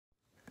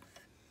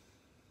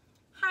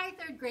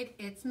third grade,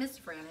 it's Miss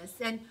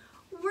Frannis, and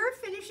we're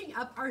finishing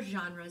up our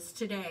genres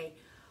today.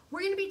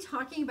 We're going to be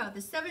talking about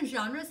the 7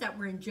 genres that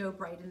were in Joe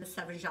Bright and the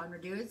 7 Genre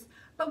Dudes,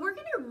 but we're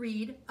going to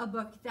read a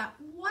book that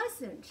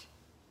wasn't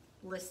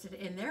listed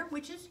in there,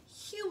 which is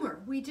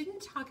humor. We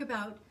didn't talk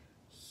about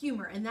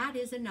humor, and that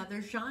is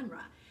another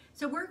genre.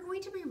 So we're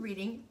going to be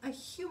reading a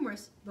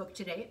humorous book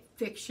today,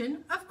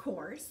 fiction, of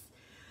course,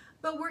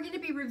 but we're going to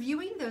be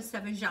reviewing those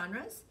 7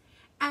 genres,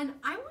 and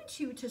I want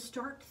you to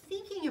start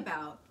thinking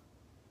about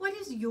what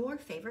is your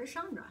favorite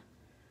genre,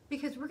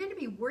 because we're going to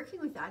be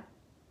working with that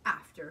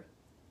after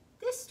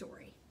this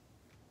story.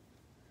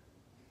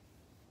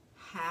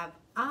 Have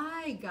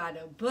I got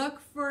a book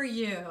for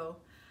you?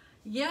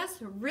 Yes,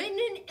 written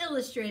and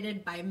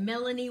illustrated by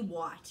Melanie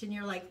Watt. And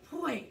you're like,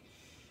 boy,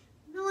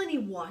 Melanie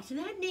Watt,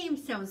 that name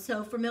sounds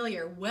so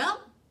familiar. Well,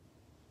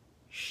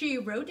 she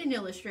wrote and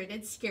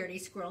illustrated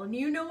Scaredy Squirrel, and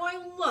you know I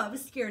love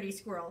Scaredy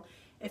Squirrel.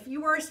 If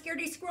you are a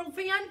Scaredy Squirrel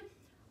fan,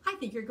 I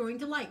think you're going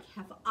to like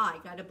Have I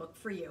Got a Book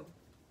for You.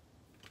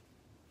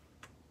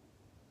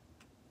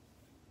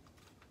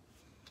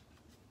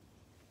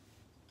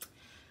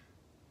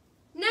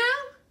 Now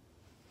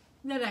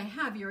that I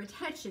have your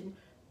attention,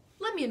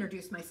 let me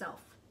introduce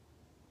myself.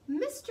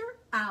 Mr.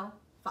 Al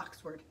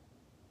Foxworth,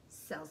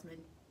 salesman.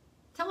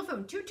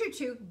 Telephone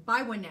 222,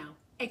 buy one now,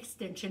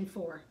 extension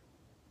 4.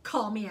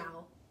 Call me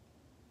Al.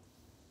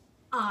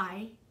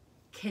 I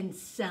can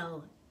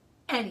sell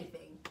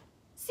anything.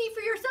 See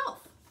for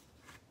yourself.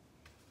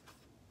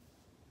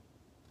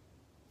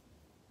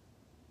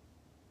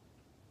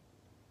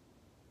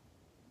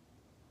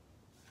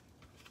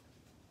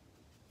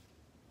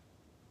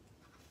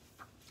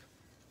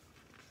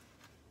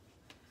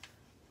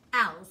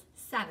 Al's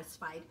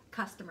satisfied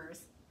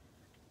customers.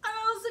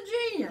 Al's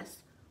a genius.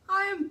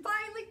 I am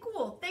finally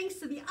cool thanks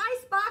to the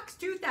Icebox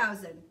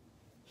 2000.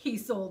 He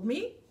sold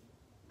me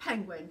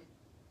Penguin.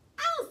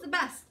 Al's the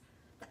best.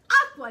 The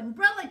Aqua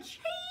umbrella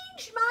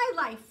changed my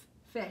life.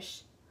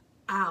 Fish.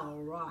 Al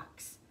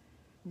rocks.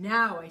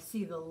 Now I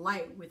see the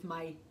light with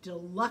my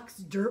deluxe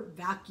dirt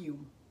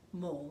vacuum.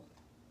 Mole.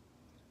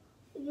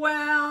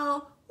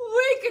 Well,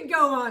 we could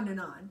go on and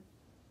on.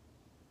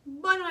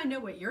 But I know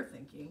what you're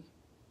thinking.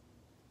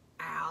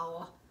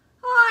 Al,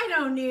 I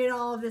don't need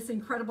all of this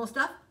incredible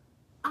stuff.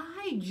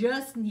 I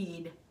just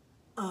need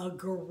a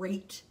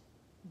great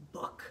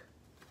book.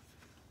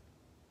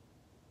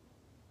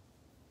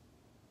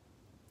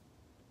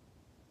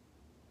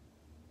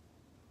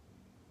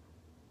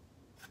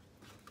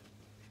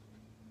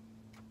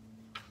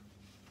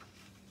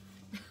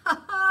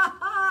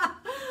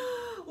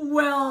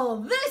 Well,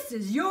 this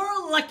is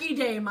your lucky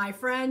day, my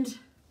friend.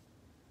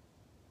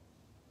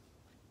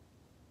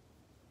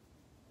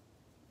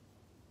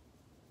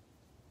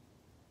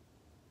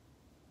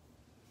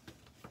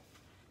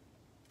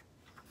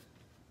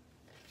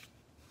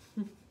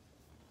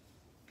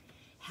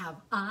 Have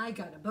I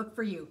Got a Book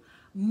for You?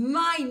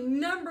 My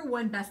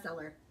 #1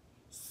 bestseller.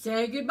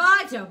 Say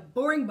goodbye to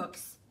boring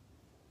books.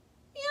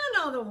 You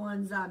know the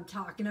ones I'm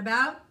talking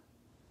about.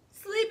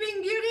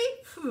 Sleeping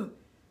Beauty? Phew.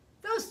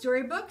 Those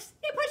storybooks,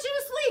 they put you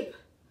to sleep.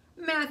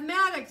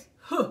 Mathematics?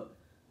 Huh.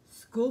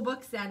 School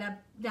books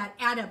that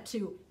add up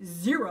to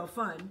 0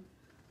 fun.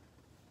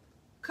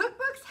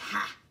 Cookbooks?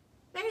 Ha!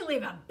 They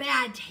leave a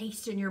bad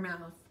taste in your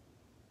mouth.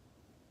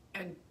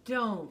 And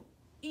don't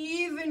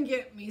even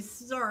get me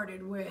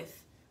started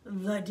with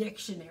the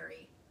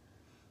dictionary.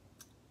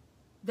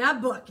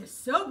 That book is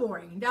so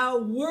boring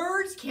that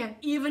words can't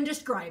even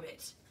describe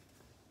it.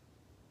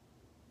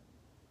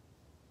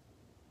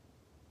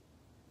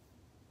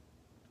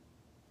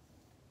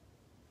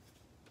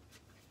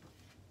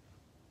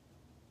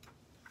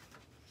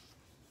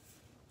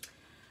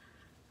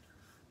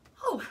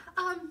 Oh,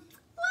 let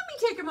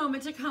me take a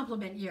moment to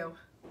compliment you.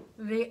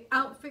 The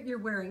outfit you're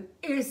wearing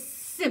is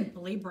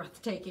simply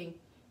breathtaking.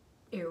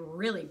 It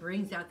really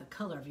brings out the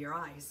color of your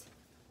eyes.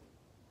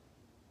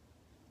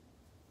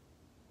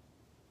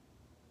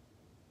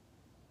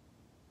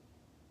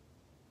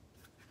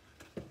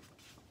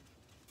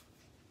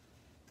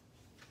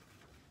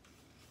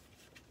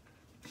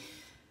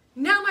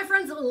 Now, my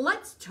friends,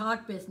 let's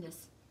talk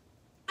business.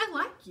 I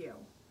like you,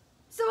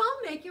 so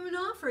I'll make you an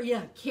offer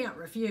you can't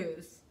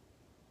refuse.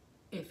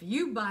 If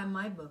you buy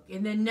my book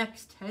in the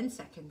next 10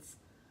 seconds,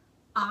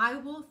 I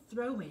will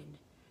throw in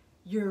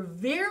your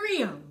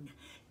very own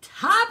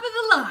top of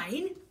the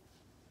line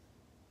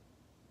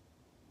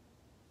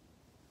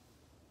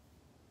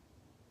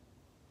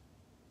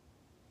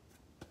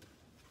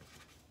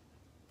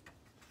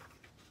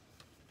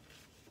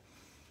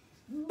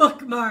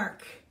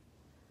bookmark.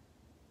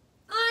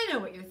 I know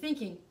what you're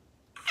thinking.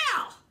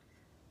 Al,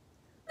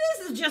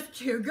 this is just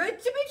too good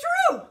to be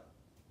true.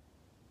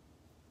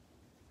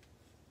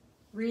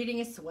 Reading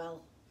is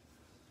swell.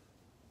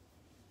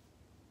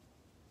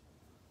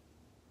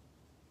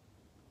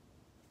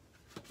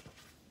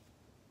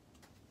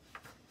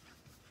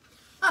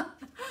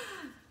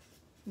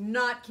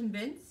 Not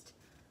convinced?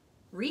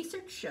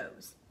 Research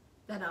shows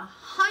that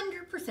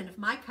 100% of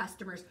my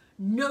customers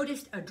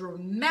noticed a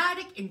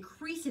dramatic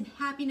increase in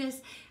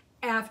happiness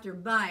after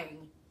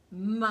buying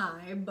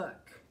my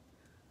book.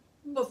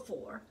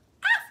 Before,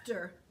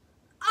 after,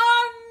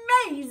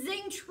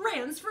 amazing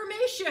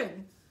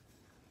transformation.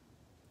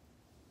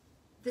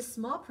 The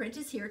small print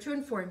is here to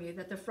inform you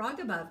that the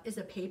frog above is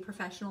a paid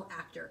professional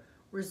actor.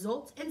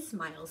 Results and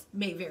smiles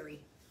may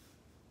vary.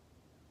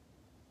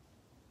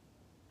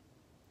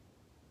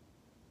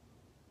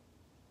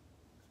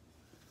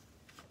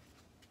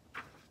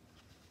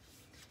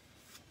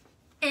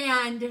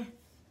 And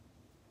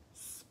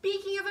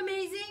speaking of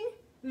amazing,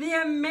 the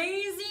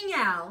Amazing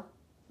Al,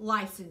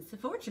 licensed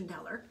fortune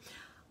teller,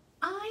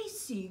 I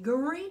see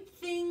great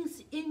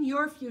things in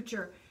your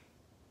future.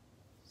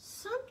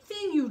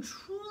 Something you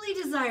truly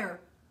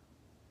desire.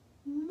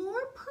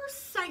 More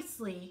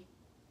precisely,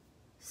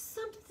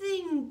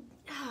 something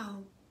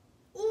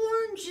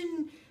orange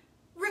and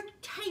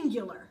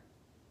rectangular.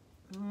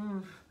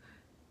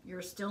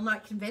 You're still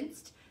not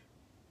convinced?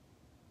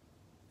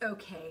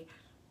 Okay.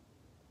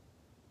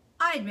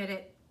 I admit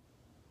it.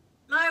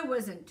 I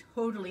wasn't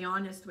totally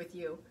honest with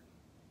you.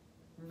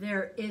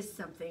 There is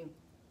something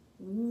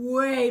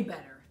way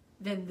better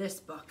than this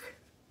book.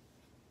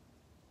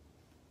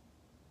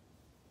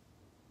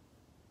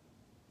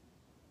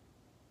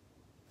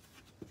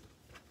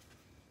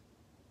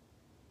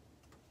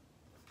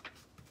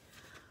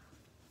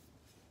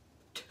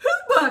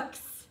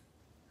 Books.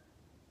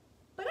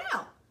 But Al,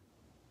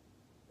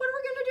 what are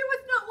we going to do with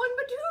not one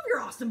but two of your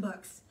awesome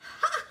books?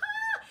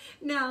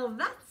 Now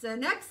that's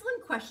an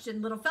excellent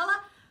question, little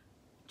fella.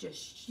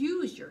 Just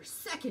use your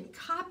second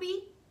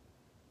copy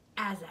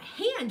as a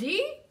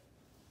handy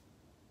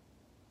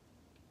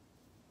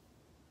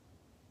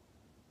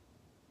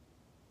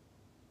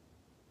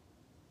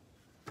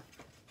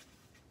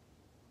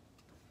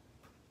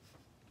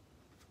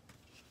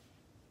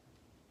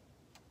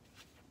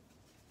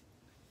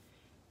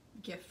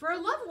gift for a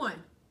loved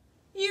one,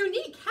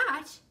 unique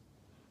hat,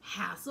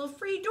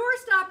 hassle-free door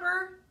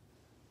stopper,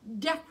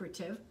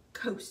 decorative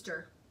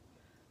coaster,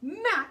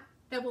 mat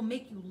that will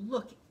make you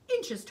look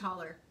inches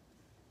taller,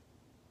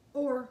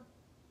 or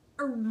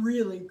a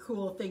really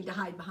cool thing to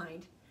hide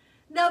behind.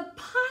 The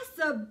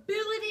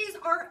possibilities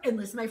are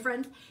endless, my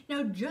friends.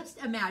 Now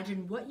just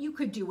imagine what you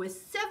could do with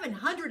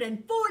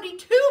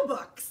 742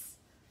 books.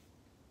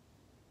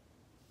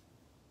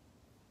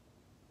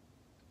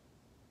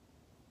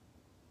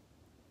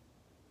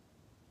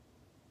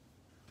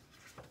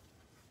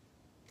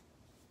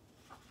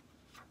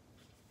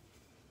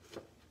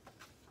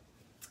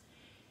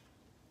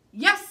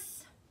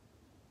 Yes,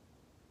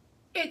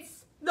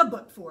 it's the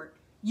book fort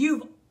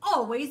you've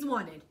always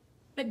wanted,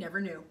 but never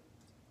knew.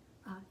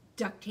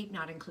 Duct tape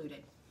not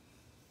included.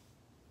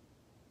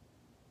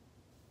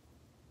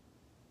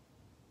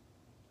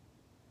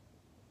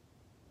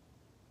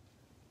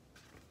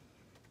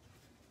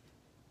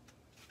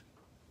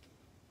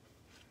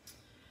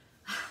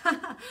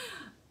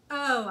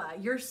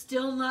 You're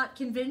still not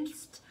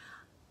convinced?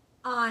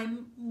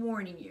 I'm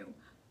warning you.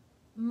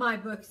 My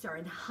books are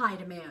in high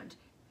demand.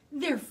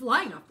 They're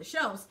flying off the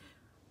shelves.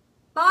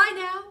 By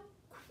now,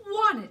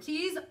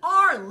 quantities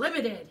are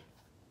limited.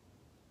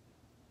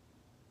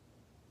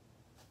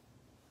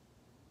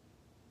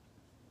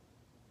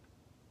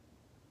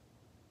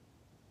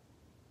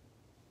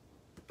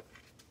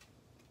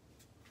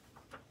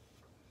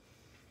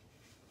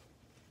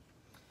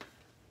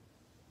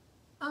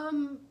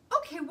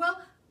 Okay,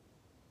 well,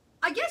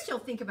 I guess you'll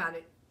think about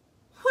it.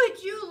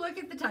 Would you look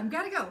at the time?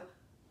 Gotta go.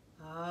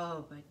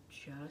 Oh, but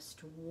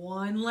just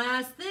one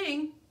last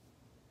thing.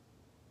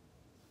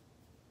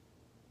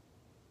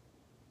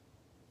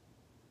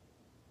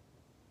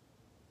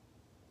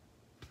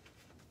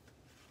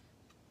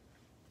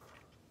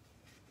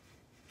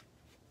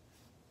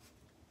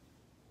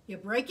 You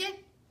break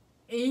it,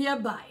 you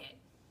buy it.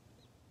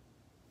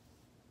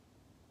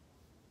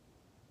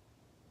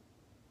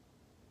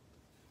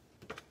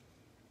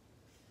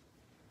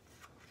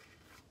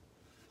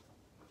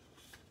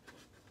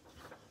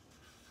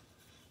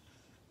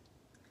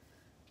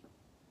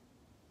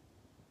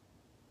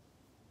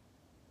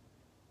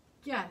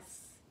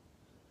 Yes,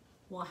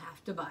 we'll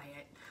have to buy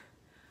it.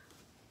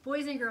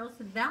 Boys and girls,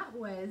 that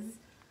was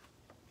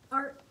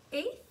our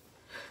 8th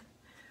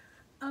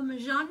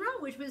genre,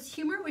 which was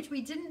humor, which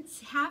we didn't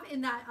have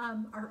in that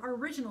our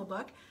original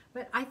book,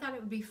 but I thought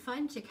it would be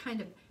fun to kind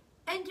of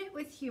end it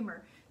with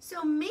humor.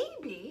 So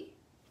maybe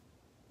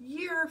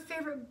your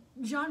favorite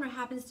genre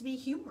happens to be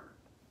humor,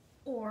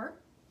 or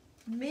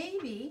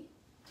maybe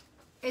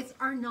it's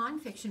our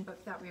nonfiction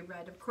book that we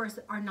read. Of course,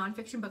 our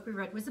nonfiction book we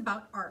read was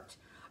about art.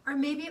 Or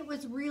maybe it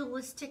was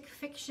realistic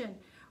fiction.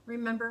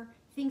 Remember,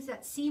 things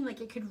that seem like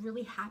it could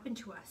really happen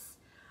to us.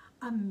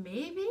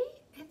 Maybe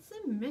it's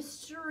a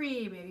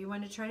mystery. Maybe you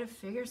want to try to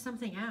figure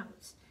something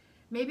out.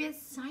 Maybe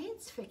it's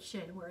science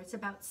fiction where it's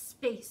about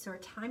space or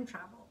time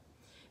travel.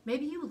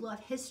 Maybe you love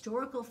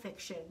historical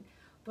fiction,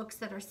 books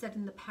that are set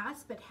in the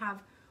past but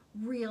have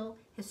real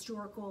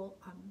historical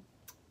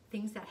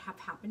things that have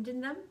happened in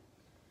them.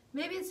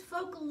 Maybe it's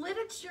folk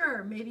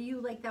literature. Maybe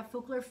you like that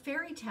folklore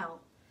fairy tale.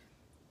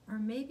 Or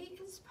maybe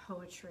it's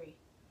poetry.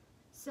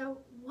 So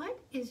what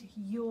is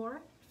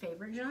your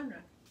favorite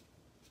genre?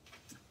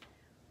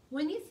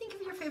 When you think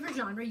of your favorite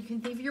genre, you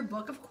can think of your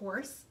book, of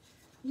course.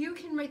 You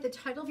can write the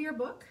title of your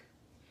book.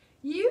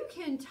 You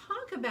can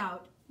talk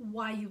about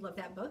why you love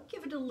that book,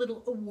 give it a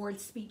little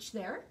award speech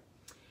there.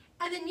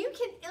 And then you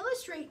can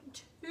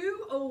illustrate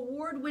 2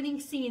 award-winning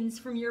scenes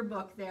from your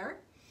book there.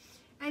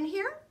 And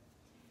here,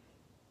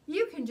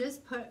 you can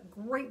just put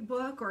great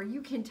book, or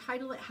you can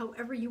title it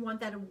however you want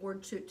that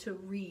award to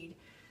read.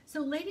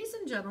 So ladies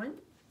and gentlemen,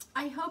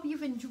 I hope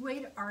you've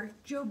enjoyed our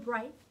Joe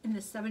Bright and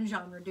the 7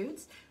 Genre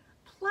Dudes,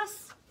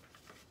 plus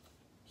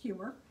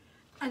humor.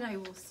 And I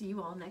will see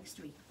you all next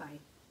week. Bye.